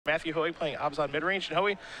Matthew Hoey playing Obs on mid-range. And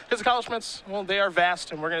Hoey, his accomplishments, well, they are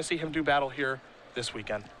vast, and we're going to see him do battle here this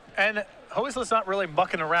weekend. And Hoey's list not really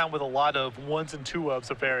mucking around with a lot of 1s and 2-ofs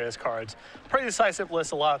of various cards. Pretty decisive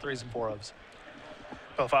list, a lot of 3s and 4-ofs.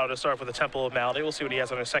 Belfatto to start with the Temple of Malady. We'll see what he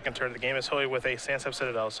has on his second turn of the game. Is Hoey with a Sandstep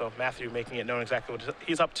Citadel, so Matthew making it known exactly what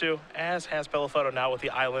he's up to, as has Belfatto now with the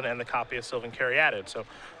Island and the copy of Sylvan Carry added. So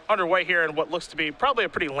underway here in what looks to be probably a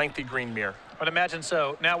pretty lengthy green mirror. I'd imagine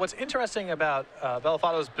so. Now, what's interesting about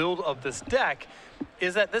Belfatto's build of this deck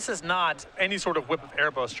is that this is not any sort of Whip of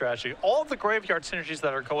Airbow strategy. All of the graveyard synergies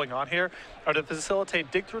that are going on here are to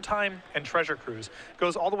facilitate Dig Through Time and Treasure Cruise.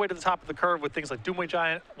 Goes all the way to the top of the curve with things like Doomway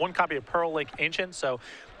Giant, one copy of Pearl Lake Ancient. So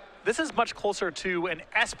this is much closer to an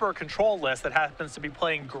Esper control list that happens to be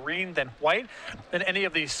playing green than white than any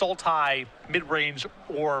of the Sultai mid-range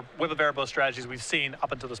or Whip of Airbow strategies we've seen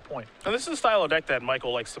up until this point. And this is a style of deck that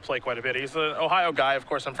Michael likes to play quite a bit. He's an Ohio guy. Of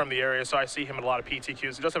course, I'm from the area, so I see him in a lot of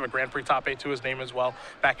PTQs. He does have a Grand Prix top 8 to his name as well.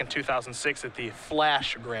 Back in 2006 at the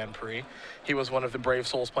Flash Grand Prix, he was one of the brave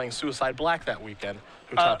souls playing Suicide Black that weekend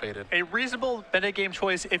who top 8'd. A reasonable metagame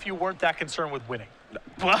choice if you weren't that concerned with winning.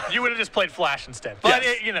 Well, you would have just played Flash instead. But,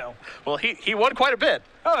 yes. you know. Well, he won quite a bit.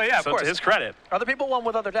 Oh, yeah, of so course. To his credit. Other people won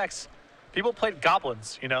with other decks. People played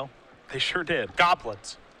Goblins, you know. They sure did.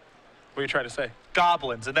 Goblins. What are you trying to say?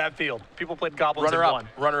 Goblins in that field. People played Goblins and won.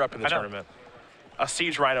 Runner-up in the tournament. A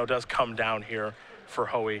Siege Rhino does come down here for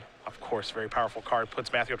Hoey. Of course, very powerful card.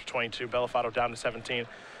 Puts Matthew up to 22. Belfatto down to 17.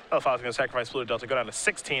 Belfatto's going to sacrifice Blue Delta, go down to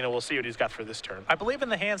 16, and we'll see what he's got for this turn. I believe in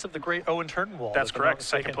the hands of the great Owen Turnwall. That's correct,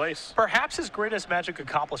 second place. Perhaps his greatest Magic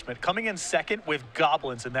accomplishment, coming in second with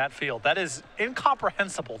Goblins in that field. That is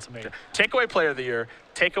incomprehensible to me. Take away Player of the Year,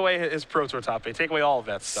 take away his Pro Tour top 8, take away all of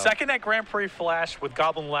that stuff. Second at Grand Prix Flash with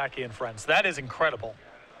Goblin Lackey and friends. That is incredible.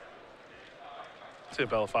 Let's see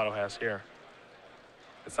what Belfatto has here.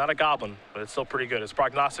 It's not a Goblin, but it's still pretty good. It's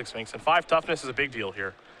Prognostic Sphinx, and 5 toughness is a big deal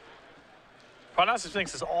here. Prognostic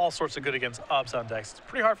Sphinx is all sorts of good against Obs on decks. It's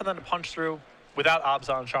pretty hard for them to punch through without Obs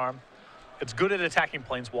on Charm. It's good at attacking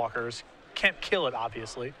Planeswalkers. Can't kill it,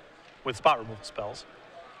 obviously, with spot removal spells.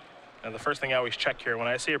 And the first thing I always check here, when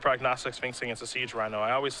I see a Prognostic Sphinx against a Siege Rhino,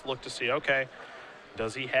 I always look to see, okay,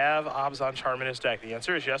 does he have Obs on Charm in his deck? The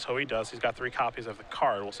answer is yes, Hoey does. He's got 3 copies of the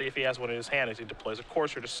card. We'll see if he has one in his hand as he deploys a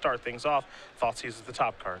Courser to start things off. Thoughtseize is the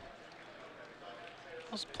top card.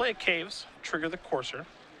 Let's play a Caves, trigger the Courser.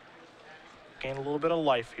 Gain a little bit of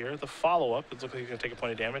life here. The follow-up, it looks like he's going to take a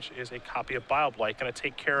point of damage, is a copy of Bile Blight. Going to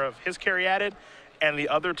take care of his carry added, and the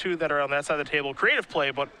other 2 that are on that side of the table. Creative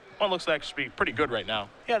play, but one looks like it should be pretty good right now.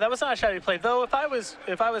 Yeah, that was not a shabby play. Though, if I was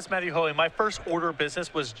Matthew Hoey, my first order of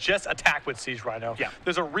business was just attack with Siege Rhino. Yeah.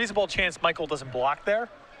 There's a reasonable chance Michael doesn't block there,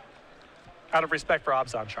 out of respect for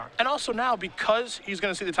Obs on Charm. And also now, because he's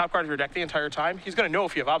going to see the top card of your deck the entire time, he's going to know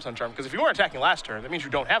if you have Obs on Charm. Because if you weren't attacking last turn, that means you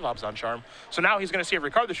don't have Obs on Charm. So now he's going to see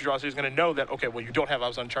every card that you draw, so he's going to know that, okay, well, you don't have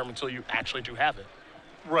Obs on Charm until you actually do have it.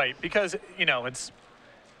 Right, because, you know, it's...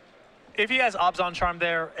 If he has Obs on Charm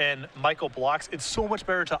there and Michael blocks, it's so much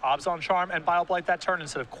better to Obs on Charm and Bile Blight that turn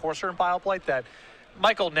instead of Courser and Bile Blight that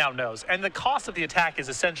Michael now knows. And the cost of the attack is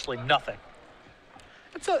essentially nothing.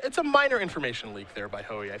 It's a minor information leak there by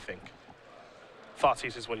Hoey, I think.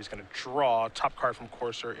 Thoughtseize is what he's going to draw. Top card from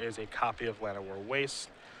Courser is a copy of Llanowar Waste.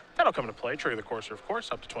 That'll come into play. Trigger the Courser, of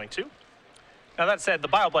course, up to 22. Now, that said, the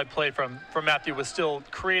Bile Blight play from Matthew was still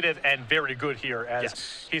creative and very good here,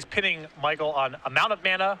 as he's pinning Michael on amount of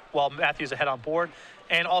mana while Matthew's ahead on board,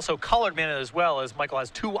 and also colored mana as well, as Michael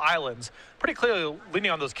has 2 islands, pretty clearly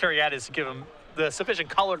leaning on those carry-addeds to give him the sufficient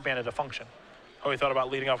colored mana to function. Oh, he thought about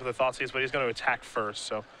leading off with the Thoughtseize, but he's going to attack first,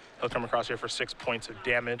 so he'll come across here for 6 points of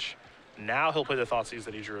damage. Now he'll play the Thoughtseize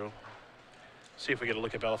that he drew. See if we get a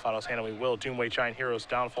look at Belfatto's hand, and we will. Doomway Giant, Hero's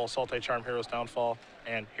Downfall, Sultai Charm, Hero's Downfall,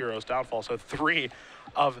 and Hero's Downfall. So 3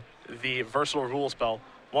 of the versatile rule spell,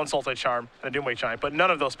 1 Sultai Charm, and a Doomway Giant, but none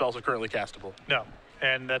of those spells are currently castable. No,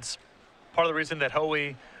 and that's part of the reason that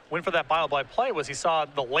Hoey went for that Bile Blight play was he saw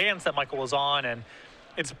the lands that Michael was on, and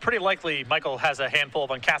it's pretty likely Michael has a handful of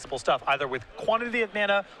uncastable stuff, either with quantity of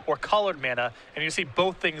mana or colored mana, and you see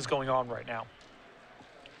both things going on right now.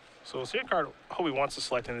 So we'll see a card Hoey wants to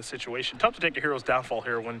select in this situation. Tough to take a Hero's Downfall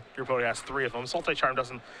here when your opponent has 3 of them. Sultai Charm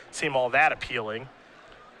doesn't seem all that appealing.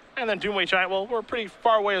 And then Doomway Giant, well, we're pretty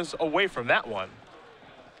far away from that one.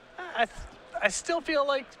 I still feel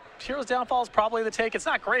like Hero's Downfall is probably the take. It's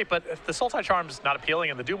not great, but if the Sultai Charm is not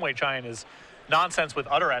appealing and the Doomway Giant is nonsense with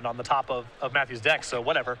Utter End on the top of Matthew's deck, so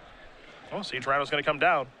whatever. Oh, Siege Rhino's going to come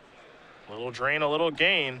down. A little drain, a little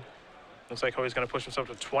gain. Looks like Hoey's going to push himself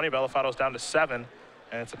to 20. Belfatto's down to 7.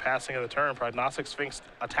 And it's a passing of the turn. Prognostic Sphinx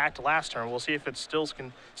attacked last turn. We'll see if it still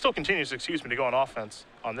continues, to go on offense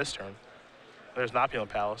on this turn. There's an Opulent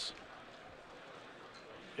Palace.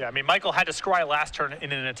 Yeah, I mean, Michael had to scry last turn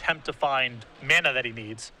in an attempt to find mana that he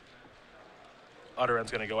needs. Other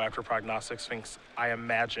End's going to go after Prognostic Sphinx, I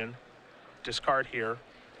imagine. Discard here.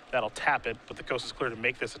 That'll tap it, but the coast is clear to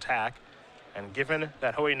make this attack. And given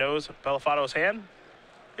that Hoey knows Belfatto's hand,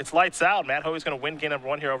 it's lights out. Matt Hoey's going to win game number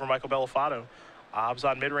 1 here over Michael Belfatto. Obs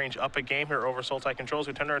on mid-range up a game here over Sultai Controls.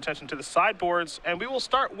 We turn our attention to the sideboards, and we will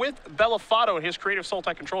start with Belfatto and his creative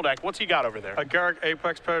Sultai Control deck. What's he got over there? A Garruk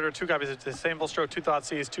Apex Predator, 2 copies of Disdainful Stroke, 2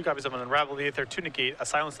 Thoughtseize, 2 copies of an Unravel the Aether, 2 Negate, a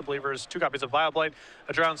Silence the Believers, 2 copies of Bioblight,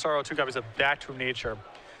 a Drowned Sorrow, 2 copies of Back to Nature.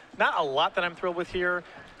 Not a lot that I'm thrilled with here.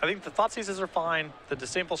 I think the Thoughtseizes are fine, the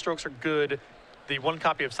Disdainful Strokes are good, the 1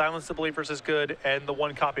 copy of Silence the Believers is good, and the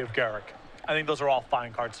 1 copy of Garruk. I think those are all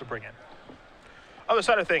fine cards to bring in. Other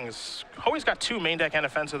side of things, Hoey's got 2 main deck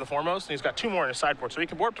NFNs of the foremost, and he's got 2 more in his sideboard, so he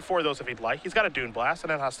can warp to 4 of those if he'd like. He's got a Dune Blast,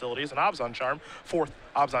 and then Hostilities, and Obzon Charm, 4th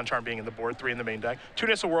Obzon Charm being in the board, 3 in the main deck, 2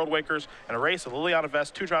 Nissa World Wakers, and a Race, a Liliana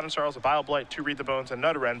Vest, 2 Drowned Sorrows, a Bioblight, 2 Read the Bones, and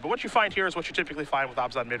another End. But what you find here is what you typically find with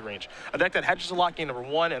Obzon midrange. A deck that hedges a lot game number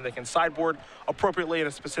 1, and they can sideboard appropriately in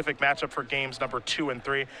a specific matchup for games number 2 and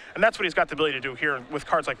 3. And that's what he's got the ability to do here with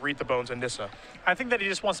cards like Read the Bones and Nissa. I think that he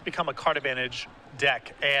just wants to become a card advantage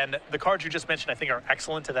deck, and the cards you just mentioned I think are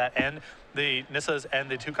excellent to that end. The Nissas and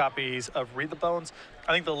the 2 copies of Read the Bones.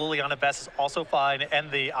 I think the Liliana Vest is also fine,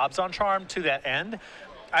 and the Obzon Charm to that end.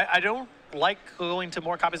 I don't like going to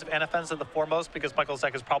more copies of NFNs than the foremost because Michael's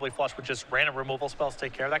deck is probably flush with just random removal spells to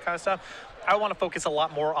take care of that kind of stuff. I want to focus a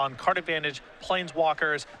lot more on card advantage,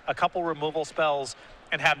 planeswalkers, a couple removal spells,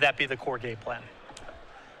 and have that be the core game plan.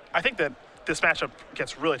 I think that this matchup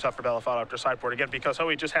gets really tough for Belfatto after sideboard again because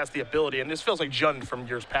Hoey just has the ability, and this feels like Jund from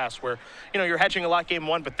years past where, you know, you're hedging a lot game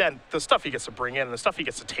 1, but then the stuff he gets to bring in and the stuff he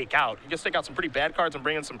gets to take out, he gets to take out some pretty bad cards and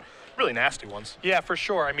bring in some really nasty ones. Yeah, for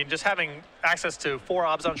sure. I mean, just having access to 4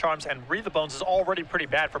 Obzon Charms and Read the Bones is already pretty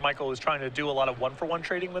bad for Michael, who's trying to do a lot of 1-for-1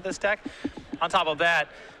 trading with this deck. On top of that,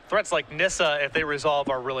 threats like Nissa, if they resolve,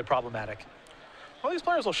 are really problematic. Well, these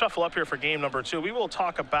players will shuffle up here for game number 2. We will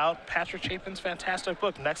talk about Patrick Chapin's fantastic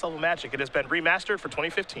book, Next Level Magic. It has been remastered for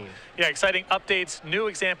 2015. Yeah, exciting updates, new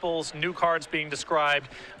examples, new cards being described.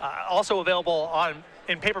 Also available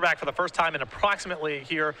in paperback for the first time in approximately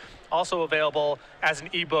here. Also available as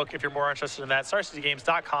an ebook if you're more interested in that.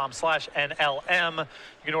 StarCityGames.com/NLM.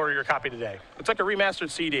 You can order your copy today. It's like a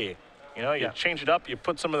remastered CD. You know, you change it up, you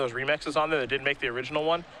put some of those remixes on there that didn't make the original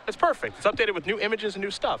one. It's perfect. It's updated with new images and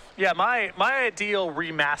new stuff. Yeah, my ideal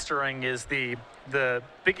remastering is the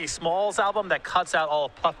Biggie Smalls album that cuts out all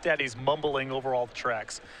of Puff Daddy's mumbling over all the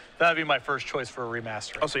tracks. That would be my first choice for a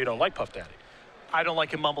remaster. Oh, so you don't like Puff Daddy? I don't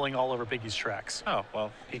like him mumbling all over Biggie's tracks. Oh,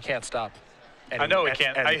 well, he can't stop. And I know he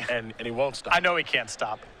can't. And he won't stop. I know he can't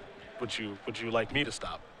stop. Would you like me to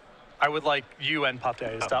stop? I would like you and Puff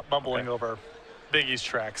Daddy to stop mumbling over Biggie's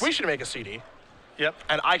tracks. We should make a CD. Yep.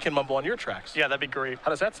 And I can mumble on your tracks. Yeah, that'd be great. How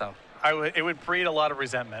does that sound? It would breed a lot of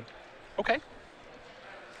resentment. Okay.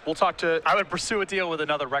 We'll talk to... I would pursue a deal with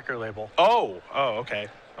another record label. Oh, okay.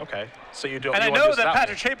 Okay. So you don't... And I know that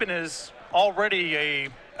Patrick Chapin is already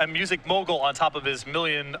a music mogul on top of his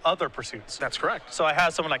million other pursuits. That's correct. So I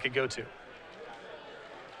have someone I could go to.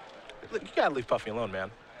 Look, you gotta leave Puffy alone,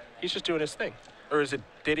 man. He's just doing his thing. Or is it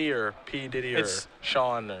Diddy or P. Diddy or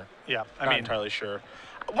Sean? Or, yeah, I'm not entirely sure.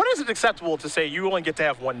 When is it acceptable to say you only get to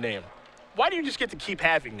have one name? Why do you just get to keep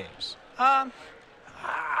having names? I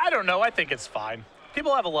don't know. I think it's fine.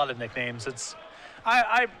 People have a lot of nicknames.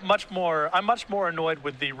 I'm much more annoyed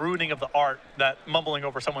with the ruining of the art that mumbling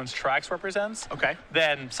over someone's tracks represents. Okay.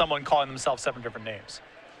 Than someone calling themselves 7 different names.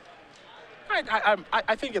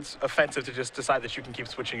 I think it's offensive to just decide that you can keep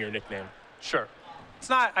switching your nickname. Sure. It's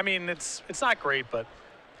not, I mean, it's not great, but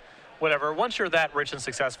whatever. Once you're that rich and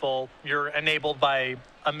successful, you're enabled by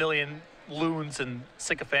a million loons and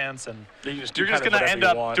sycophants, and you're just going to end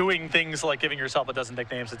up doing things like giving yourself a dozen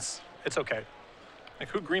nicknames. It's okay. Like,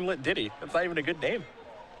 who greenlit Diddy? That's not even a good name.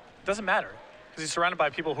 It doesn't matter, because he's surrounded by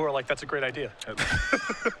people who are like, that's a great idea.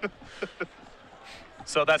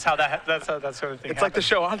 So that's how that sort of thing It's like the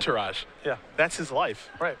show Entourage. Yeah. That's his life.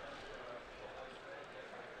 Right.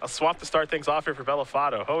 I'll swap to start things off here for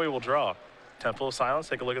Belfatto. Hoey will draw. Temple of Silence,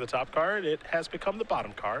 take a look at the top card. It has become the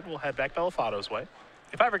bottom card. We'll head back Belfatto's way.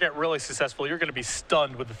 If I ever get really successful, you're going to be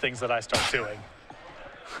stunned with the things that I start doing.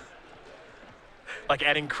 Like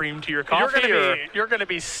adding cream to your coffee? You're going to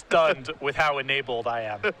be stunned with how enabled I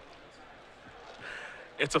am.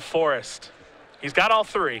 It's a forest. He's got all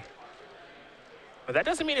 3. But that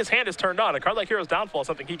doesn't mean his hand is turned on. A card like Hero's Downfall is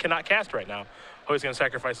something he cannot cast right now. Hoey's going to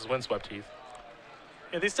sacrifice his Windswept Teeth.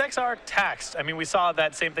 Yeah, these decks are taxed. I mean, we saw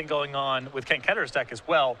that same thing going on with Ken Ketter's deck as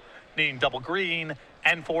well, needing double green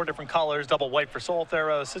and 4 different colors, double white for Soul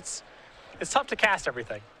Theros. It's tough to cast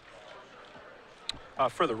everything.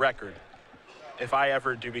 For the record, if I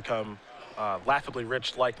ever do become laughably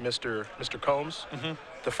rich like Mr. Combs,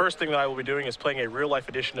 the first thing that I will be doing is playing a real-life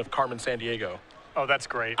edition of Carmen Sandiego. Oh, that's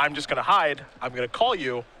great. I'm just going to hide, I'm going to call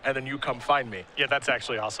you, and then you come find me. Yeah, that's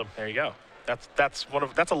actually awesome. There you go. That's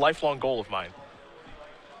a lifelong goal of mine.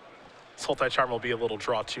 Sultai Charm will be a little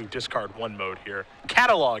draw 2, discard 1 mode here.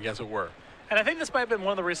 Catalog, as it were. And I think this might have been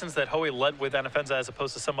one of the reasons that Hoey led with Anafenza as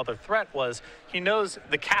opposed to some other threat was he knows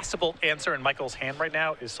the castable answer in Michael's hand right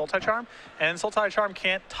now is Sultai Charm, and Sultai Charm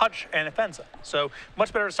can't touch Anafenza. So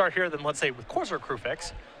much better to start here than, let's say, with Corsair Crew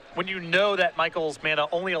Fix, when you know that Michael's mana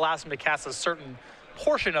only allows him to cast a certain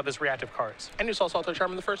portion of his reactive cards. And you saw Sultai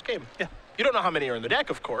Charm in the first game. Yeah. You don't know how many are in the deck,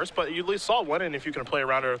 of course, but you at least saw one, and if you can play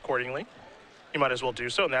around it accordingly, you might as well do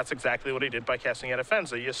so, and that's exactly what he did by casting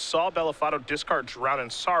Anafenza. You saw Belfatto discard Drown in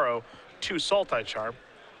Sorrow to Sultai Charm.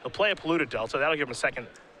 He'll play a Polluted Delta. That'll give him a second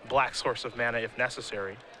black source of mana if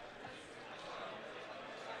necessary.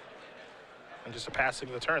 And just a passing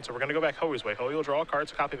of the turn. So we're going to go back Hoey's way. Hoey will draw a card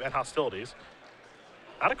to copy of End Hostilities.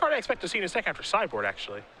 Not a card I expect to see in his deck after sideboard,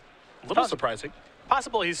 actually. A little surprising.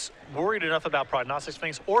 Possible he's worried enough about Prognostic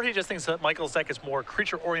Sphinx, or he just thinks that Michael's deck is more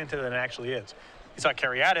creature-oriented than it actually is. He saw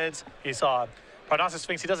Caryatids, he saw Prognostic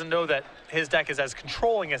Sphinx. He doesn't know that his deck is as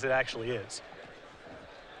controlling as it actually is.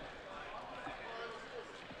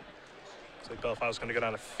 Looks like Belfatto's going to go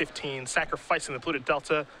down to 15, sacrificing the Polluted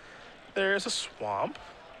Delta. There's a Swamp.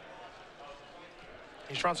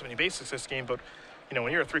 He's drawn so many basics this game, but you know,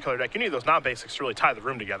 when you're a 3-color deck, you need those non-basics to really tie the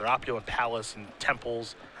room together. Opulent Palace and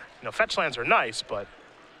Temples. You know, fetch lands are nice, but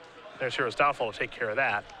there's Hero's Downfall to take care of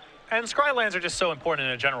that. And scry lands are just so important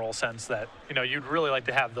in a general sense that, you know, you'd really like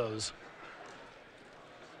to have those.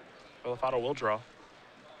 Belfatto will draw.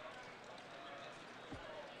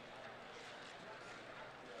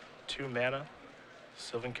 2 mana.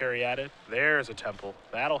 Sylvan Caryatid. There's a Temple.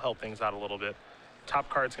 That'll help things out a little bit. Top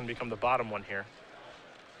card's going to become the bottom one here.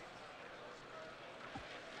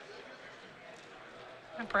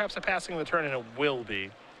 And perhaps a passing of the turn, and it will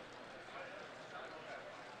be.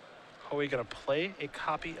 Hoey going to play a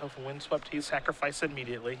copy of Windswept. He's sacrificed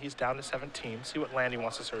immediately. He's down to 17. See what land he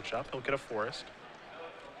wants to search up. He'll get a Forest.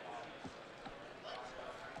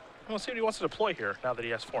 We'll see what he wants to deploy here now that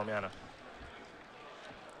he has 4 mana.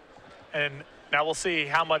 And now we'll see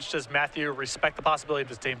how much does Matthew respect the possibility of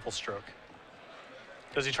Disdainful Stroke.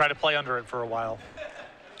 Does he try to play under it for a while?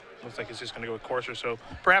 Looks like he's just going to go with Corsair, so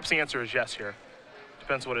perhaps the answer is yes here.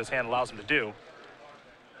 Depends what his hand allows him to do.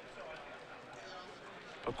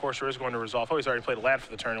 But Corsair is going to resolve. Oh, he's already played a land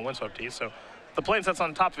for the turn and Windswept Heath, so the plane that's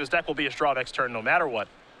on top of his deck will be his draw next turn no matter what.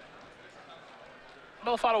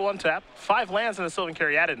 Belfatto 1-tap, 5 lands and a Sylvan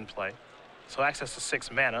Caryatid in play. So access to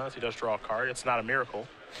 6 mana as he does draw a card. It's not a miracle.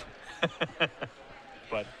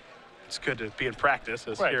 But it's good to be in practice,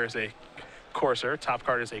 as here is a Corsair. Top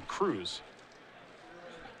card is a Cruise.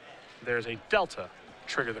 There's a Delta.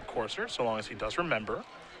 Trigger the Corsair, so long as he does remember.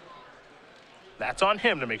 That's on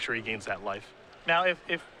him to make sure he gains that life. Now,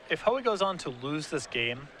 if Hoey goes on to lose this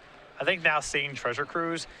game, I think now seeing Treasure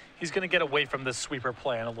Cruise, he's going to get away from this sweeper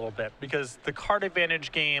plan a little bit, because the card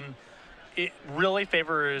advantage game, it really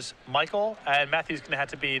favors Michael, and Matthew's going to have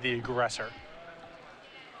to be the aggressor.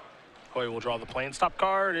 Hoey will draw the Plains. Top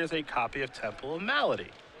card is a copy of Temple of Malady.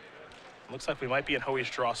 Looks like we might be in Hoey's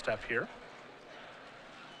draw step here.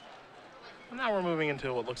 And now we're moving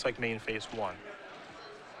into what looks like main phase 1.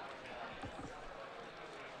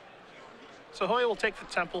 So Hoey will take the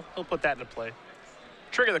Temple. He'll put that into play.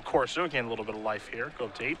 Trigger the Corsair, gain a little bit of life here. Go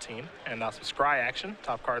up to 18. And now some scry action.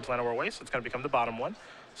 Top card's Llanowar Waste. It's going to become the bottom one.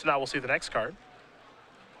 So now we'll see the next card.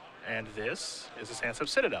 And this is a Sandsep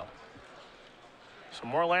Citadel. So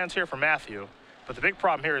more lands here for Matthew. But the big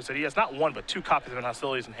problem here is that he has not 1 but 2 copies of End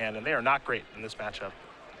Hostilities in hand, and they are not great in this matchup.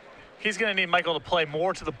 He's going to need Michael to play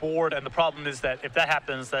more to the board, and the problem is that if that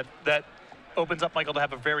happens, that opens up Michael to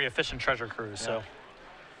have a very efficient Treasure Cruise. Yeah. So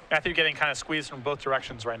Matthew getting kind of squeezed from both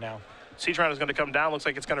directions right now. Seatron is going to come down. Looks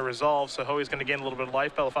like it's going to resolve, so Hoey's going to gain a little bit of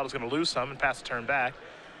life. Belfatto's going to lose some and pass the turn back.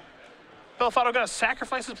 Belfatto going to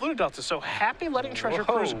sacrifice his Polluted Delta, so happy letting Treasure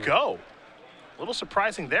Cruise go. A little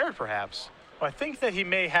surprising there, perhaps. Well, I think that he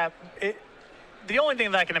may have it. The only thing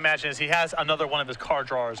that I can imagine is he has another one of his card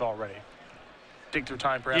drawers already. Dig Through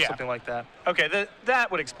Time, perhaps, something like that. Okay,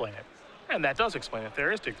 that would explain it. And that does explain it.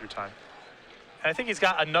 There is Dig Through Time. And I think he's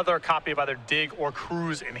got another copy of either Dig or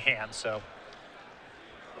Cruise in hand, so.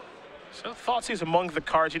 So Thoughtseize among the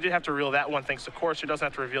cards. He did have to reveal that one thanks to Corsair. He doesn't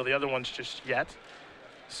have to reveal the other ones just yet.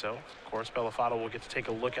 So, of course, Belfatto will get to take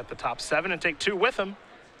a look at the top 7 and take 2 with him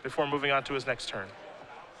before moving on to his next turn.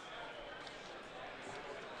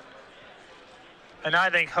 And I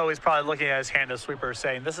think Hoey's probably looking at his hand as sweeper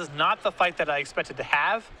saying, this is not the fight that I expected to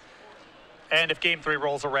have. And if game 3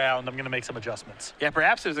 rolls around, I'm going to make some adjustments. Yeah,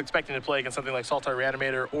 perhaps he was expecting to play against something like Sultai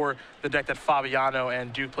Reanimator or the deck that Fabiano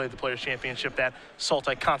and Duke played the Players' Championship, that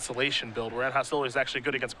Sultai Constellation build, where Hostility is actually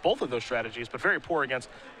good against both of those strategies, but very poor against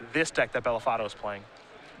this deck that Belfatto is playing.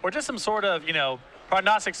 Or just some sort of, you know,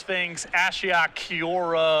 Prognostic Sphinx, Ashiok,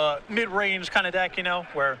 Kiora, mid-range kind of deck, you know,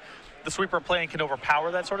 where the sweeper playing can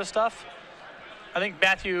overpower that sort of stuff. I think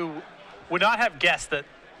Matthew would not have guessed that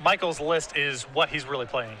Michael's list is what he's really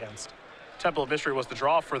playing against. Temple of Mystery was the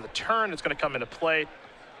draw for the turn. It's going to come into play.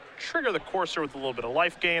 Trigger the Courser with a little bit of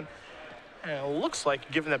life gain. And it looks like,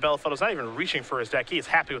 given that Belfatto's not even reaching for his deck, he is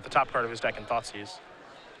happy with the top card of his deck in Thoughtseize.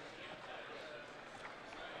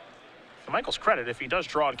 To Michael's credit, if he does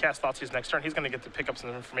draw and cast Thoughtseize next turn, he's going to get to pick up some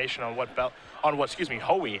information on what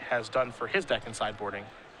Hoey has done for his deck in sideboarding.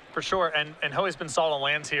 For sure, and Hoey's been solid on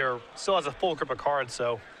lands here, still has a full grip of cards,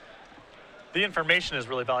 so the information is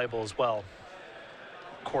really valuable as well.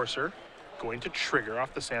 Courser going to trigger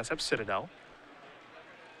off the Sansep Citadel.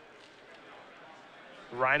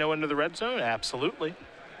 Rhino into the red zone? Absolutely.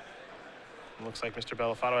 Looks like Mr.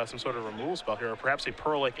 Belfatto has some sort of removal spell here, or perhaps a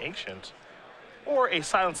Pearl Lake Ancient. Or a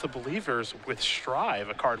Silence the Believers with Strive,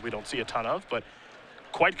 a card we don't see a ton of, but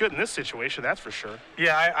quite good in this situation, that's for sure.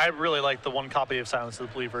 Yeah, I really like the one copy of Silence of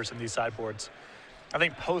the Believers in these sideboards. I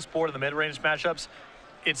think post-board in the mid-range matchups,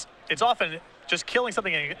 it's often just killing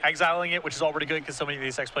something and exiling it, which is already good because so many of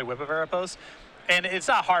these decks play Whip of Erebos. And it's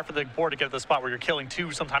not hard for the board to get to the spot where you're killing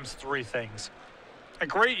 2, sometimes 3 things. A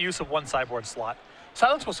great use of one sideboard slot.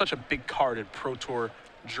 Silence was such a big card at Pro Tour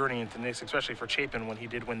Journey into Nyx, especially for Chapin when he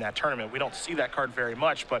did win that tournament. We don't see that card very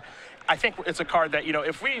much, but I think it's a card that, you know,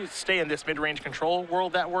 if we stay in this mid-range control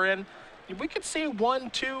world that we're in, we could see 1,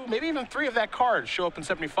 2, maybe even 3 of that card show up in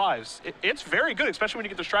 75s. It's very good, especially when you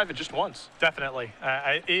get to Strive it just once. Definitely.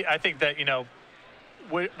 I think that, you know,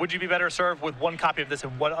 would you be better served with 1 copy of this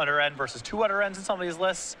in 1 under end versus 2 under ends in some of these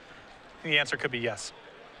lists? The answer could be yes.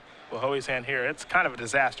 Well, Hoey's hand here, it's kind of a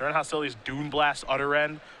disaster. And Hostility's Dune Blast Utter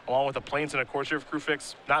End, along with the Plains and a Courser of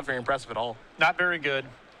Crewfix, not very impressive at all. Not very good.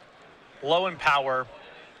 Low in power.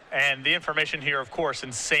 And the information here, of course,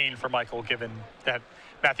 insane for Michael, given that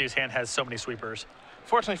Matthew's hand has so many sweepers.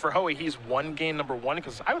 Fortunately for Hoey, he's won game number 1,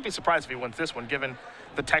 because I would be surprised if he wins this one, given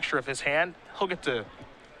the texture of his hand. He'll get to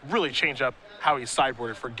really change up how he's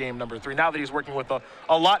sideboarded for game number 3, now that he's working with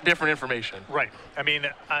a lot different information. Right. I mean,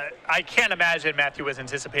 I can't imagine Matthew was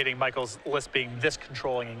anticipating Michael's list being this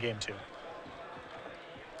controlling in game 2.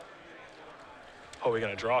 Hoey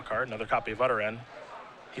going to draw a card, another copy of Utter End.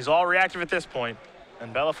 He's all reactive at this point,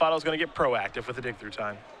 and Belfatto's going to get proactive with the dig through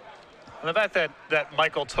time. And the fact that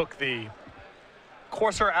Michael took the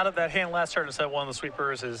Courser out of that hand last turn instead of one of the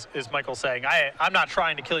sweepers is Michael saying, I'm not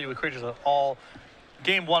trying to kill you with creatures at all.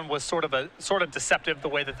 Game 1 was sort of deceptive the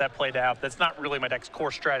way that played out. That's not really my deck's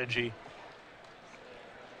core strategy.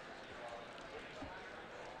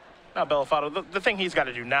 Now Belfatto, the thing he's got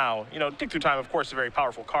to do now, you know, dig through time, of course, is a very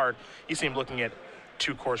powerful card. You see him looking at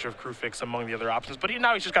 2 Courser of Crewfix among the other options, but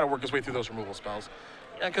now he's just got to work his way through those removal spells.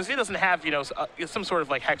 Because he doesn't have, you know, some sort of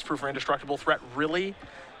like hexproof or indestructible threat, really.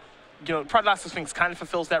 You know, Prognostic Sphinx kind of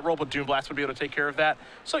fulfills that role, but Doom Blast would be able to take care of that.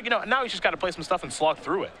 So, you know, now he's just got to play some stuff and slog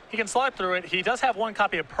through it. He can slog through it. He does have 1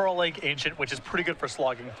 copy of Pearl Lake Ancient, which is pretty good for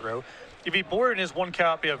slogging through. If he boarded his 1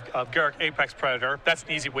 copy of Garruk Apex Predator, that's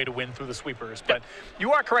an easy way to win through the sweepers. But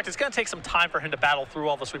you are correct. It's going to take some time for him to battle through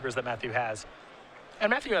all the sweepers that Matthew has. And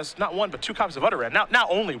Matthew has not 1, but 2 copies of Utter End. Now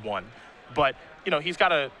only 1. But, you know, he's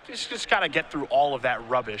just got to get through all of that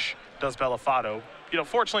rubbish, does Belfatto. You know,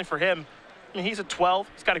 fortunately for him, I mean, he's at 12.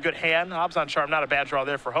 He's got a good hand. Obzon Charm, not a bad draw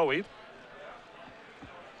there for Hoey.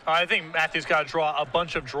 I think Matthew's got to draw a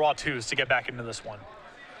bunch of draw 2s to get back into this one.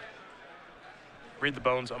 Read the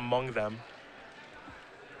bones among them.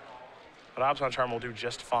 But Obzon Charm will do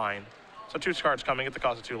just fine. So 2 cards coming at the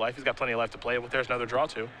cost of 2 life. He's got plenty of life to play with. There's another draw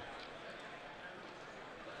 2.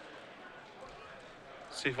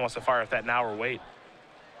 See if he wants to fire at that now or wait.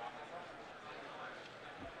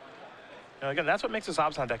 You know, again, that's what makes this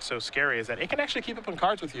Obzon deck so scary, is that it can actually keep up on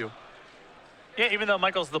cards with you. Yeah, even though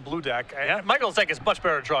Michael's the blue deck, Michael's deck is much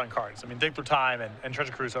better at drawing cards. I mean, Dig Through Time and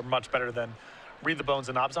Treasure Cruise are much better than Read the Bones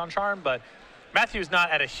and Obzon Charm, but Matthew's not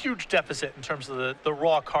at a huge deficit in terms of the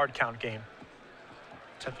raw card count game.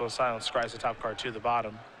 Temple of Silence scries the top card to the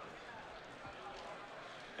bottom.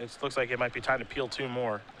 It looks like it might be time to peel 2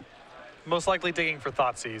 more. Most likely digging for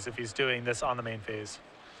Thoughtseize if he's doing this on the main phase.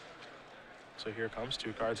 So here comes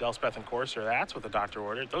 2 cards, Elspeth and Courser. That's what the doctor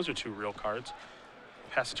ordered. Those are 2 real cards.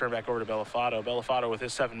 Pass the turn back over to Belfatto. Belfatto with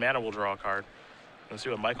his 7 mana will draw a card. Let's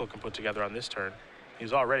see what Michael can put together on this turn.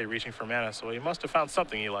 He's already reaching for mana, so he must have found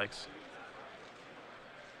something he likes.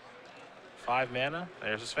 5 mana.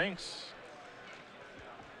 There's a Sphinx.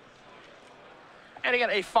 And again,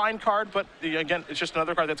 a fine card, but again, it's just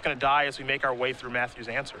another card that's going to die as we make our way through Matthew's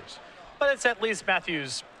answers. But it's at least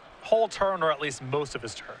Matthew's whole turn, or at least most of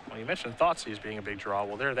his turn. Well, you mentioned Thoughtseize being a big draw.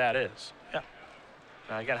 Well, there that is. Yeah.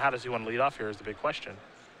 Now, again, how does he want to lead off here is the big question.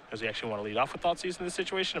 Does he actually want to lead off with Thoughtseize in this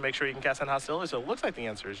situation to make sure he can cast End Hostilities? So it looks like the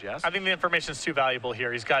answer is yes. I think the information's too valuable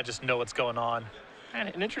here. He's got to just know what's going on. And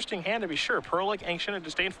an interesting hand to be sure. Pearl Lake Ancient, a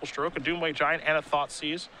Disdainful Stroke, a Doomway Giant, and a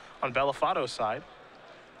Thoughtseize on Belfatto's side.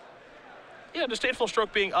 Yeah, Disdainful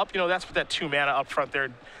Stroke being up, that's what that 2 mana up front there.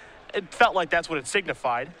 It felt like that's what it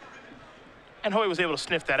signified. And Hoey was able to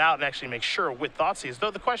sniff that out and actually make sure with Thoughtseize.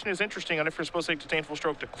 Though the question is interesting on if you're supposed to take Disdainful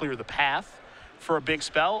Stroke to clear the path for a big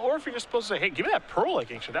spell, or if you're just supposed to say, hey, give me that Pearl Lake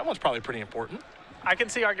Ancient. That one's probably pretty important. I can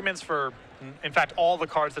see arguments for, in fact, all the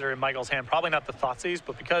cards that are in Michael's hand. Probably not the Thoughtseize,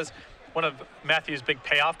 but because one of Matthew's big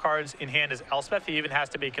payoff cards in hand is Elspeth, he even has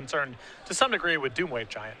to be concerned to some degree with Doomwave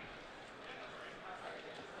Giant.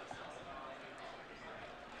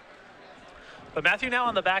 But Matthew now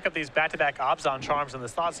on the back of these back-to-back Obzon Charms and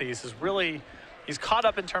this Thoughtseize is really, he's caught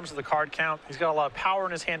up in terms of the card count. He's got a lot of power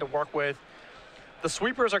in his hand to work with. The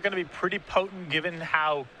sweepers are going to be pretty potent given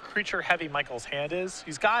how creature-heavy Michael's hand is.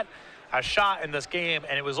 He's got a shot in this game,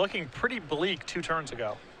 and it was looking pretty bleak 2 turns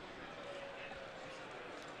ago.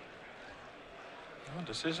 Well,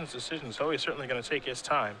 decisions. Hoey's certainly going to take his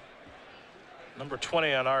time. Number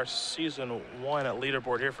 20 on our Season 1 at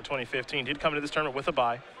leaderboard here for 2015. Did come into this tournament with a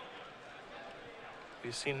bye.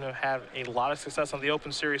 We've seen him have a lot of success on the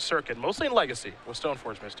Open Series circuit, mostly in Legacy with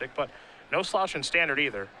Stoneforge Mystic, but no slouch in Standard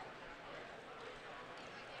either.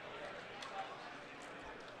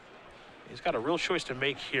 He's got a real choice to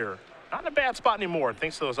make here. Not in a bad spot anymore,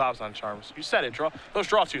 thanks to those Obzon Charms. You said it, those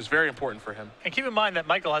draw twos very important for him. And keep in mind that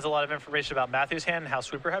Michael has a lot of information about Matthew's hand and how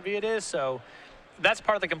sweeper heavy it is, so that's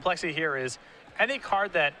part of the complexity here is any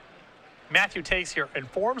card that Matthew takes here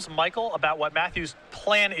informs Michael about what Matthew's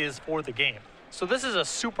plan is for the game. So this is a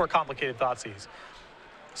super complicated Thoughtseize,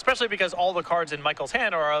 especially because all the cards in Michael's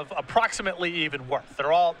hand are of approximately even worth.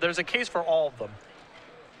 There's a case for all of them.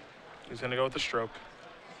 He's going to go with the stroke.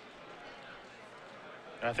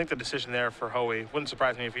 And I think the decision there for Hoey wouldn't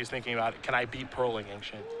surprise me if he's thinking about, can I beat Pearl Lake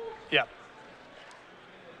Ancient? Yeah.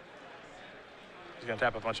 He's going to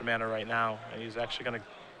tap a bunch of mana right now, and he's actually going to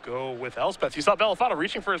go with Elspeth. You saw Belfatto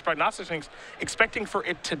reaching for his Prognostic Sphinx, expecting for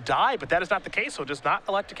it to die, but that is not the case, so does not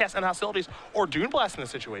elect to cast End Hostilities or Dune Blast in this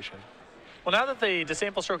situation. Well, now that the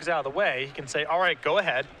Disdainful Stroke is out of the way, he can say, all right, go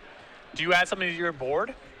ahead. Do you add something to your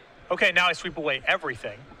board? Okay, now I sweep away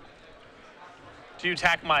everything. Do you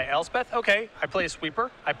attack my Elspeth? Okay, I play a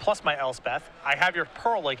sweeper. I plus my Elspeth. I have your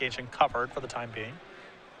Pearl Lake Ancient covered for the time being.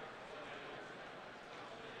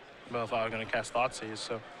 Belfatto going to cast Thoughtseize,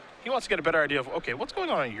 so he wants to get a better idea of, okay, what's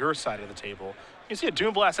going on your side of the table? You see a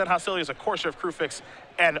Doom Blast, End Hostilities, a Courser of Crewfix,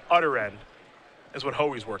 and Utter End is what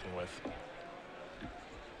Hoey's working with.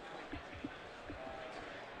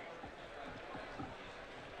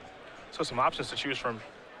 So some options to choose from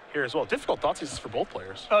here as well. Difficult Thoughtseize for both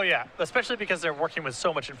players. Oh, yeah, especially because they're working with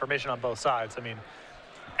so much information on both sides. I mean,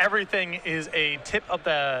 everything is a tip of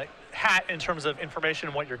the hat in terms of information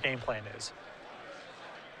and what your game plan is.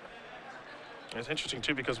 It's interesting,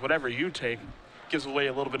 too, because whatever you take gives away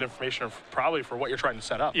a little bit of information probably for what you're trying to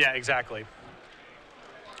set up. Yeah, exactly.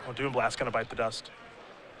 Well, Doom Blast going to bite the dust.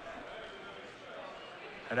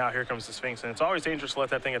 And now here comes the Sphinx, and it's always dangerous to let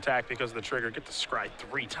that thing attack because of the trigger. Get the Scry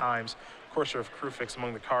 3 times. Courser of Crewfix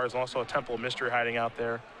among the cards, and also a Temple of Mystery hiding out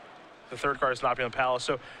there. The third card is not beyond the Palace.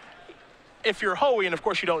 So if you're Hoey, and of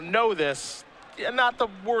course you don't know this, not the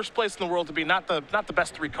worst place in the world to be, not the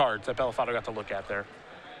best 3 cards that Belfatto got to look at there.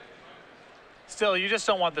 Still, you just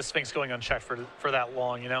don't want the Sphinx going unchecked for that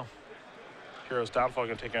long, you know? Hero's Downfall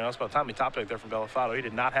going to take care of us. By the time he top deck there from Belfatto, he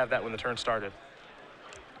did not have that when the turn started.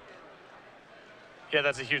 Yeah,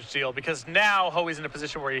 that's a huge deal because now Hoey's in a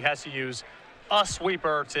position where he has to use a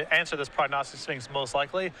sweeper to answer this Prognostic Sphinx most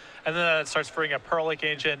likely, and then it starts freeing up Pearl Lake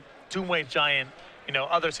Ancient, Doomwave Giant,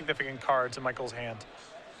 other significant cards in Michael's hand.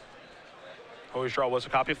 Hoey's draw was a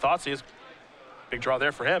copy of Thoughtseize. Big draw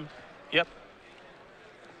there for him. Yep.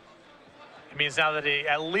 It means now that he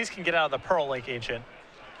at least can get out of the Pearl Lake Ancient,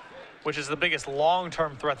 which is the biggest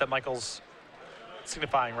long-term threat that Michael's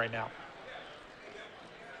signifying right now.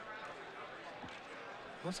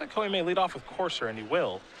 Looks like Hoey may lead off with Courser, and he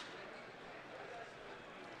will.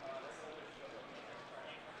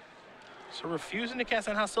 So refusing to cast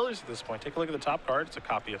End Hostilities at this point. Take a look at the top card. It's a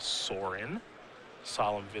copy of Sorin.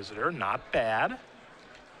 Solemn Visitor, not bad.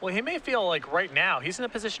 Well, he may feel like right now he's in a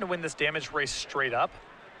position to win this damage race straight up.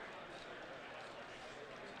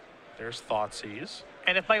 There's Thoughtseize.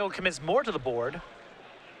 And if Michael commits more to the board,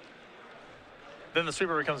 then the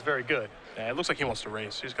sweeper becomes very good. Yeah, it looks like he wants to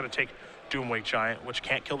race. He's going to take Doomwake Giant, which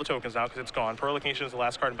can't kill the tokens now because it's gone. Pearl Location is the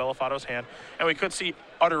last card in Belfatto's hand. And we could see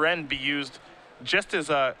Utter End be used just as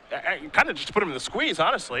a, kind of just to put him in the squeeze,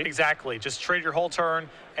 honestly. Exactly. Just trade your whole turn.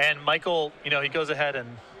 And Michael, you know, he goes ahead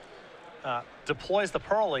and deploys the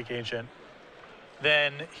Pearl Lake Agent.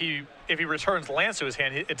 Then if he returns lands to his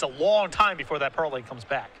hand, it's a long time before that Pearl Lake comes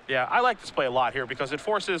back. Yeah, I like this play a lot here because it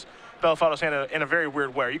forces Belfatto's hand in a very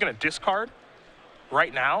weird way. You're going to discard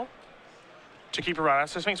right now to keep around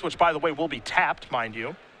Acid Sphinx, which, by the way, will be tapped, mind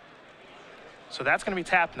you. So that's going to be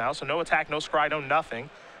tapped now, so no attack, no scry, no nothing.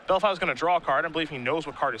 Belfatto's going to draw a card. I believe he knows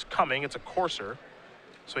what card is coming. It's a Courser.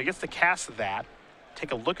 So he gets to cast that,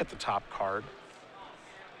 take a look at the top card,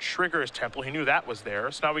 trigger his Temple. He knew that was there.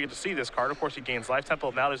 So now we get to see this card. Of course, he gains life. Temple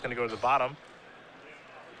of Malady is going to go to the bottom.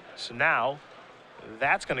 So now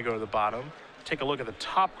that's going to go to the bottom. Take a look at the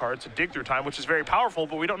top card. It's a dig through time, which is very powerful,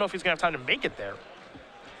 but we don't know if he's going to have time to make it there.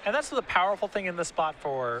 And that's the powerful thing in this spot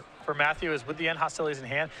for Matthew is with the end hostilities in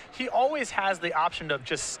hand, he always has the option of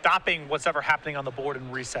just stopping what's ever happening on the board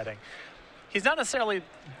and resetting. He's not necessarily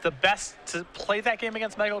the best to play that game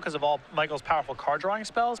against Michael because of all Michael's powerful card drawing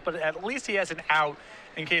spells, but at least he has an out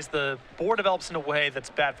in case the board develops in a way that's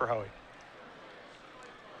bad for Hoey.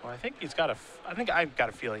 Well, I think I've got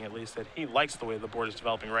a feeling at least that he likes the way the board is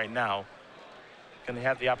developing right now. Going to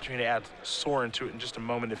have the opportunity to add Sorin to it in just a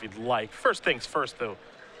moment if he'd like. First things first, though.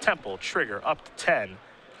 Temple, trigger, up to 10.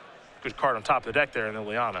 Good card on top of the deck there in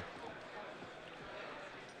Liliana.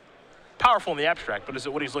 Powerful in the abstract, but is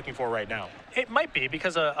it what he's looking for right now? It might be,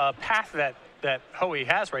 because a path that Hoey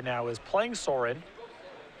has right now is playing Sorin,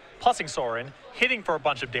 plussing Sorin, hitting for a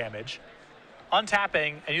bunch of damage,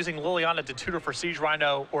 untapping, and using Liliana to tutor for Siege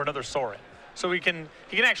Rhino or another Sorin. So he can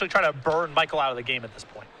actually try to burn Michael out of the game at this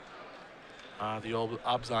point. The old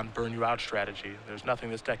Abzan burn you out strategy. There's nothing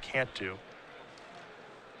this deck can't do.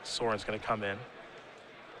 Sorin's going to come in.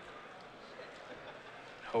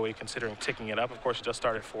 Hoey considering ticking it up. Of course, it does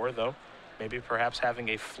start at 4, though. Maybe perhaps having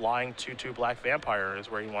a flying 2/2 black vampire is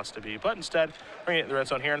where he wants to be. But instead, bringing it in the red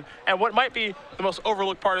zone here. And what might be the most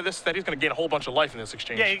overlooked part of this is that he's going to gain a whole bunch of life in this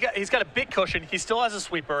exchange. Yeah, he's got a big cushion. He still has a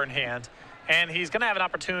sweeper in hand. And he's going to have an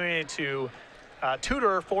opportunity to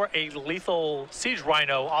tutor for a lethal Siege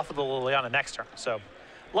Rhino off of the Liliana next turn. So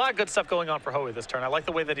a lot of good stuff going on for Hoey this turn. I like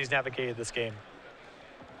the way that he's navigated this game.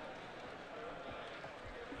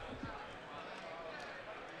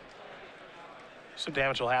 Some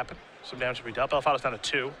damage will happen. Some damage will be dealt. Belfatto's down to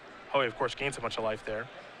 2. Hoey, of course, gains a bunch of life there.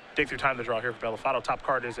 Dig through time to draw here for Belfatto. Top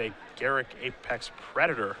card is a Garrick Apex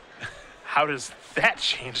Predator. How does that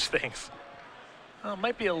change things?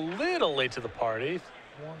 Might be a little late to the party.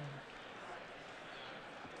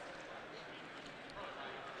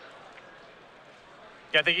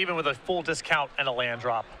 Yeah, I think even with a full discount and a land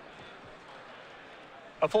drop.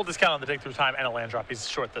 A full discount on the dig through time and a land drop, he's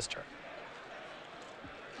short this turn.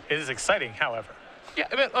 It is exciting, however. Yeah,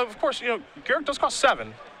 I mean, of course, you know, Garrick does cost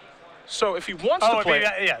 7. So if he wants to play,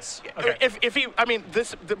 yes. Okay. If he, I mean,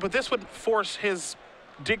 but this would force his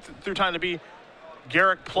dig through time to be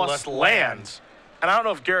Garrick plus lands. And I don't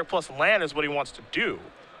know if Garrick plus land is what he wants to do. You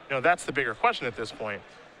know, that's the bigger question at this point.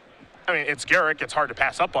 I mean, it's Garrick. It's hard to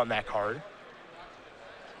pass up on that card.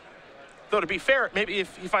 Though, to be fair, maybe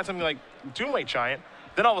if he finds something like Doomwake Giant,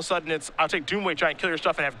 then all of a sudden it's, I'll take Doomwake Giant, kill your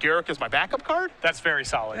stuff, and have Garrick as my backup card? That's very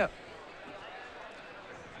solid. Yeah.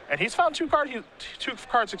 And he's found two cards,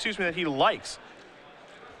 that he likes.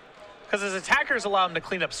 Because his attackers allow him to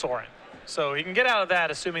clean up Sorin. So he can get out of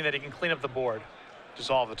that, assuming that he can clean up the board.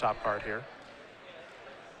 Dissolve the top card here.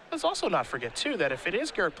 Let's also not forget, too, that if it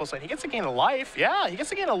is Garrick plus lane, he gets a gain of life. Yeah, he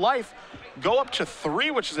gets a gain of life. Go up to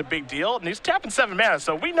 3, which is a big deal. And he's tapping 7 mana,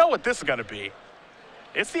 so we know what this is going to be.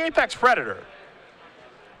 It's the Apex Predator.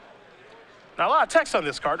 Now, a lot of text on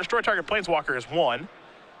this card. Destroy target Planeswalker is 1.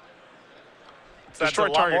 Destroy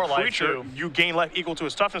target creature, you gain life equal to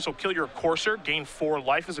his toughness, so kill your Courser, gain 4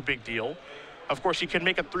 life is a big deal. Of course, you can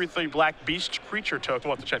make a 3/3 black beast creature token.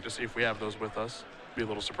 We'll have to check to see if we have those with us. Be a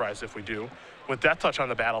little surprised if we do. With Death Touch on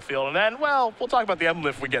the battlefield, and then, well, we'll talk about the emblem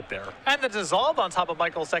if we get there. And the Dissolve on top of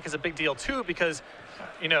Michael's deck is a big deal, too, because,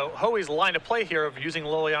 you know, Hoey's line of play here of using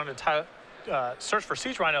Liliana to search for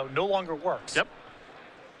Siege Rhino no longer works. Yep.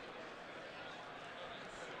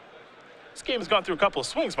 This game has gone through a couple of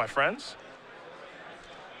swings, my friends.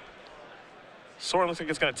 Sorin looks like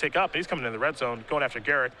it's going to take up. He's coming in the red zone, going after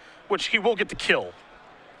Garrick, which he will get to kill.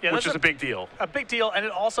 Yeah, which is a big deal. A big deal, and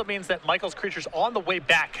it also means that Michael's creatures on the way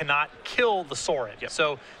back cannot kill the Sorin. Yep.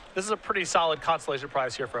 So this is a pretty solid consolation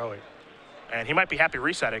prize here for Hoey. And he might be happy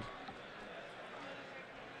resetting.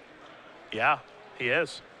 Yeah, he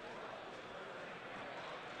is.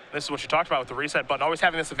 This is what you talked about with the reset button, always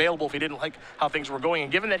having this available if he didn't like how things were going.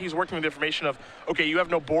 And given that he's working with the information of, okay, you have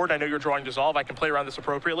no board, I know you're drawing Dissolve, I can play around this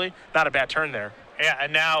appropriately, not a bad turn there. Yeah,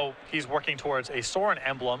 and now he's working towards a Sorin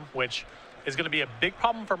emblem, which is going to be a big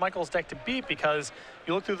problem for Michael's deck to beat, because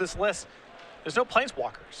you look through this list, there's no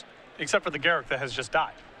Planeswalkers, except for the Garruk that has just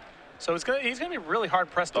died. So he's going to be really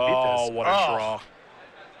hard-pressed to beat this. Oh, what a draw.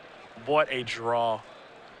 What a draw.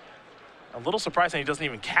 A little surprising he doesn't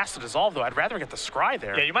even cast the Dissolve, though. I'd rather get the Scry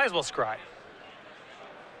there. Yeah, you might as well Scry.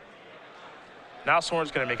 Now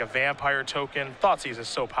Sorin's going to make a Vampire token. Thoughtseize is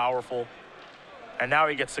so powerful. And now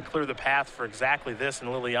he gets to clear the path for exactly this in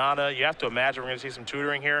Liliana. You have to imagine we're going to see some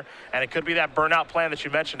tutoring here. And it could be that burnout plan that you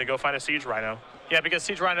mentioned to go find a Siege Rhino. Yeah, because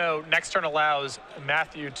Siege Rhino next turn allows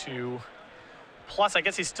Matthew to plus. I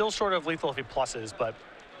guess he's still short of lethal if he pluses, but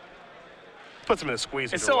puts him in a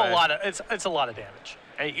squeeze. It's still a lot of it's a lot of damage.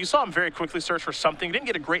 And you saw him very quickly search for something. He didn't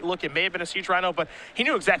get a great look. It may have been a Siege Rhino, but he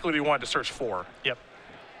knew exactly what he wanted to search for. Yep.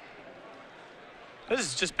 This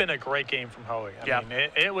has just been a great game from Hoey. I mean,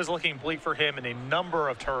 it was looking bleak for him in a number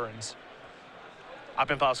of turns.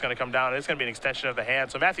 Up-Impulse is going to come down, and it's going to be an extension of the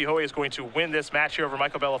hand. So Matthew Hoey is going to win this match here over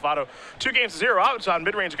Michael Belfatto. 2-0. Abzan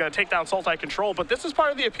midrange is going to take down Sultai Control, but this is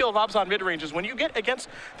part of the appeal of Abzan midrange is when you get against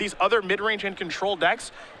these other midrange and control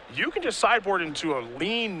decks, you can just sideboard into a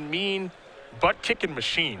lean, mean, butt-kicking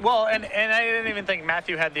machine. Well, and I didn't even think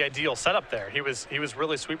Matthew had the ideal setup there. He was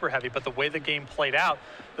really sweeper heavy, but the way the game played out,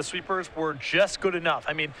 the sweepers were just good enough.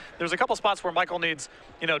 I mean, there's a couple spots where Michael needs,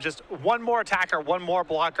 just one more attacker, one more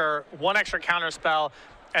blocker, one extra counter spell,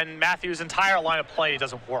 and Matthew's entire line of play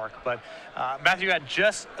doesn't work. But Matthew had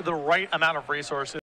just the right amount of resources.